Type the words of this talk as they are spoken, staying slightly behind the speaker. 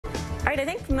Right, I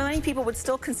think many people would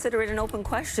still consider it an open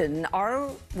question.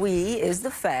 Is the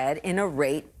Fed in a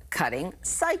rate-cutting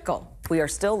cycle? We are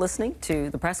still listening to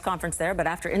the press conference there, but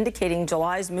after indicating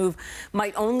July's move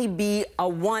might only be a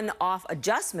one-off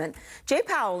adjustment, Jay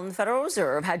Powell in the Federal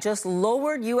Reserve had just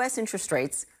lowered U.S. interest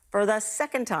rates for the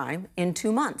second time in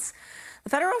 2 months. The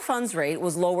federal funds rate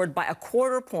was lowered by a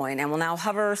quarter point and will now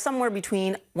hover somewhere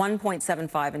between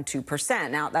 1.75% and 2%.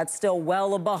 Now, that's still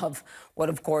well above what,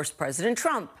 of course, President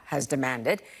Trump has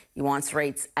demanded. He wants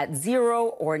rates at 0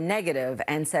 or negative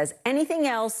and says anything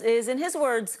else is, in his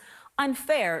words,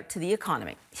 unfair to the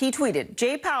economy. He tweeted,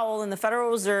 "Jay Powell and the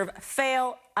Federal Reserve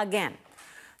fail again.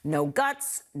 No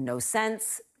guts, no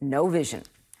sense, no vision."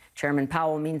 Chairman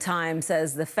Powell, meantime,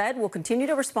 says the Fed will continue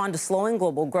to respond to slowing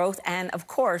global growth and, of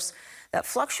course, that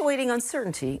fluctuating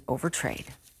uncertainty over trade.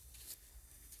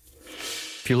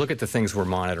 If you look at the things we're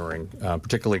monitoring,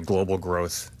 particularly global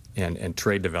growth and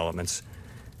trade developments,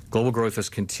 global growth has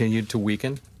continued to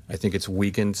weaken. I think it's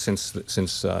weakened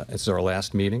since our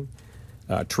last meeting.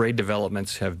 Trade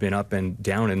developments have been up and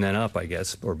down and then up, I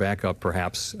guess, or back up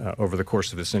perhaps over the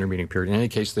course of this intermeeting period. In any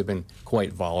case, they've been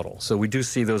quite volatile. So we do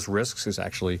see those risks as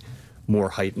actually more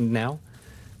heightened now.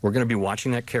 We're going to be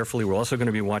watching that carefully. We're also going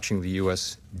to be watching the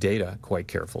U.S. data quite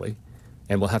carefully,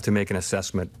 and we'll have to make an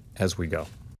assessment as we go.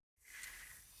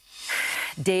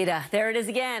 Data. There it is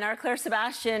again. Our Clare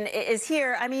Sebastian is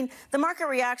here. I mean, the market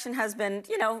reaction has been,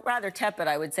 rather tepid,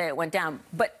 I would say. It went down.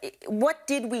 But what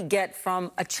did we get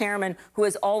from a chairman who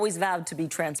has always vowed to be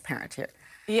transparent here?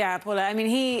 Yeah, Paula, I mean,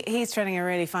 he's treading a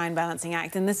really fine balancing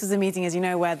act. And this was a meeting, as you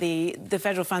know, where the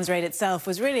federal funds rate itself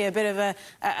was really a bit of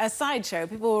a sideshow.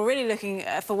 People were really looking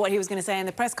for what he was going to say in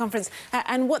the press conference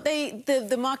and what the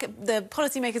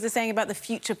policymakers are saying about the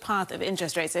future path of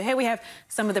interest rates. So here we have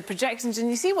some of the projections. And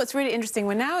you see what's really interesting.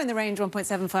 We're now in the range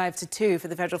 1.75 to 2 for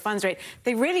the federal funds rate.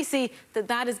 They really see that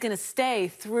that is going to stay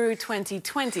through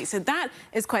 2020. So that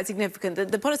is quite significant.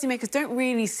 The policymakers don't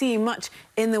really see much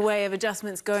in the way of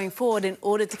adjustments going forward in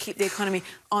order to keep the economy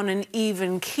on an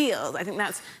even keel. I think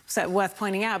that's worth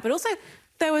pointing out. But also,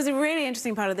 there was a really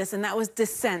interesting part of this, and that was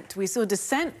dissent. We saw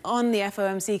dissent on the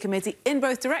FOMC committee in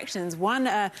both directions. One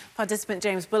participant,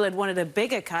 James Bullard, wanted a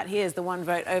bigger cut. He is the one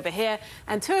vote over here.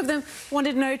 And two of them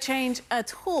wanted no change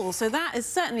at all. So that is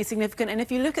certainly significant. And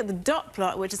if you look at the dot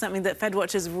plot, which is something that Fed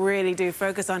watchers really do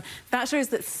focus on, that shows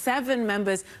that 7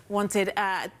 members wanted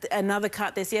another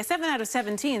cut this year. 7 out of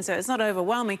 17, so it's not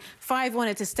overwhelming. 5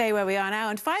 wanted to stay where we are now.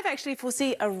 And 5 actually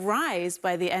foresee a rise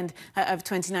by the end of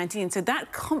 2019. So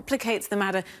that complicates the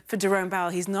matter for Jerome Powell.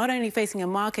 He's not only facing a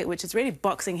market which is really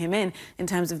boxing him in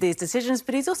terms of these decisions,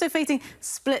 but he's also facing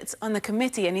splits on the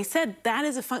committee. And he said that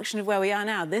is a function of where we are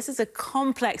now. This is a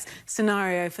complex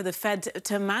scenario for the Fed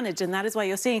to manage, and that is why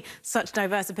you're seeing such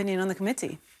diverse opinion on the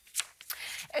committee.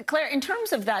 Claire, in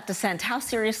terms of that dissent, how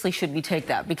seriously should we take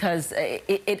that? Because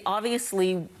it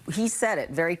obviously, he said it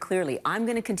very clearly, I'm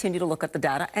going to continue to look at the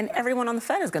data, and everyone on the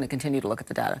Fed is going to continue to look at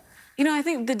the data. You know, I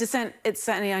think the dissent, it's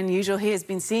certainly unusual. He has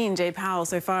been seeing Jay Powell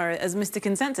so far as Mr.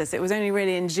 Consensus. It was only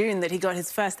really in June that he got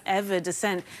his first ever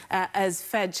dissent as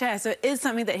Fed chair. So it is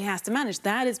something that he has to manage.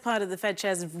 That is part of the Fed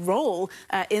chair's role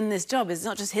in this job. It's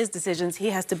not just his decisions. He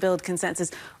has to build consensus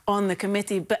on the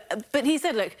committee. But he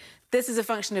said, look, this is a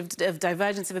function of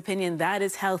divergence of opinion. That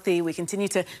is healthy. We continue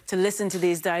to listen to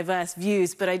these diverse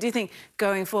views. But I do think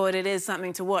going forward, it is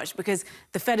something to watch because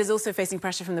the Fed is also facing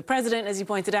pressure from the president, as you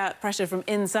pointed out, pressure from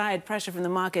inside, pressure from the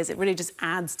markets. It really just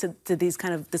adds to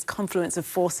this confluence of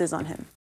forces on him.